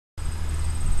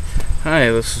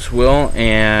Hi, this is Will,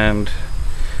 and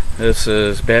this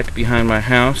is back behind my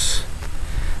house.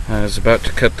 I was about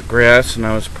to cut the grass, and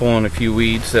I was pulling a few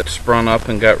weeds that sprung up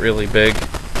and got really big.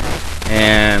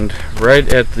 And right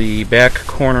at the back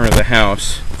corner of the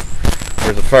house,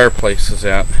 where the fireplace is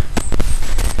at,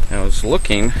 I was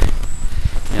looking,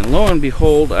 and lo and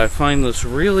behold, I find this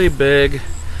really big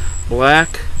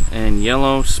black and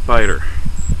yellow spider.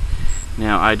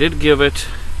 Now, I did give it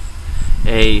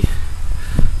a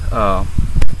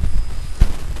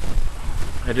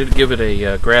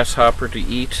grasshopper to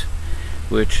eat,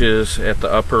 which is at the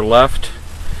upper left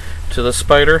to the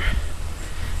spider.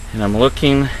 And I'm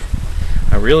looking.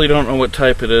 I really don't know what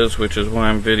type it is, which is why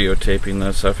I'm videotaping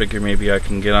this. I figure maybe I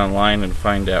can get online and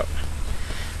find out.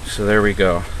 So there we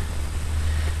go.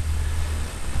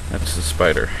 That's the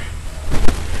spider.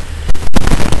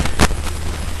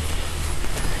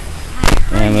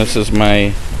 And this is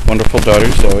my wonderful daughter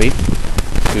Zoe,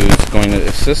 who's going to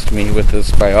assist me with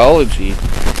this biology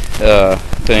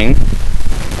thing.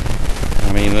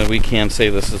 I mean, we can't say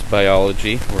this is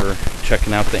biology. We're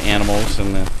checking out the animals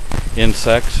and the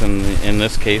insects, and in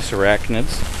this case,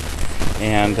 arachnids.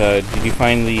 And did you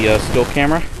find the still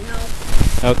camera?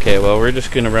 No. Okay, well, we're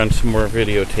just going to run some more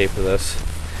videotape of this.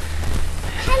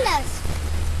 Hello.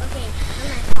 Okay,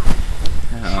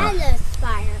 I'm not Hello,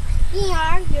 spider. We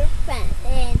are your friends,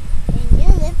 and you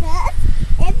live with us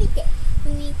every day.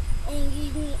 And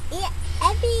you eat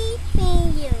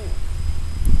everything you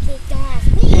need.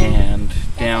 And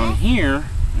down here,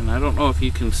 and I don't know if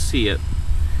you can see it,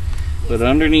 but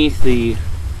underneath the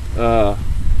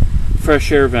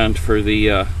fresh air vent for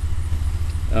the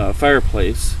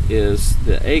fireplace is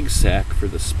the egg sac for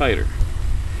the spider.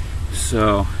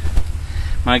 So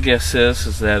my guess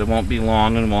is that it won't be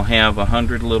long and we'll have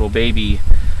 100 little baby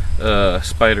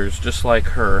spiders just like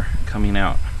her coming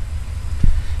out.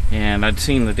 And I'd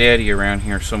seen the daddy around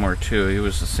here somewhere too. He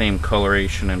was the same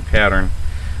coloration and pattern,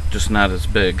 just not as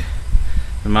big.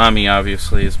 The mommy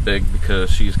obviously is big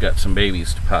because she's got some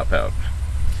babies to pop out.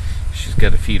 She's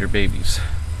got to feed her babies.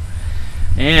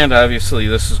 And obviously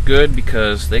this is good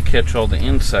because they catch all the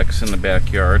insects in the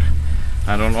backyard.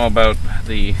 I don't know about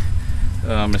the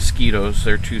mosquitoes.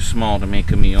 They're too small to make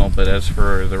a meal, but as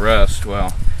for the rest,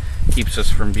 well, keeps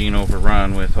us from being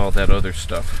overrun with all that other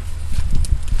stuff.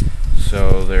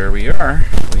 So there we are.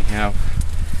 We have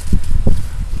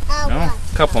a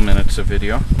couple minutes of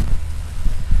video.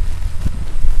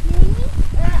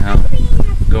 I'll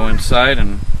go inside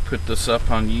and put this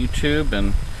up on YouTube,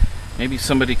 and maybe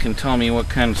somebody can tell me what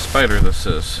kind of spider this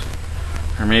is.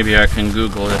 Or maybe I can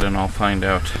Google it and I'll find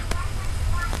out.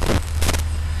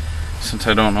 Since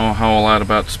I don't know a whole lot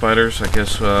about spiders, I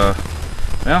guess, well,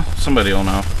 somebody will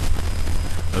know.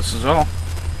 This is all.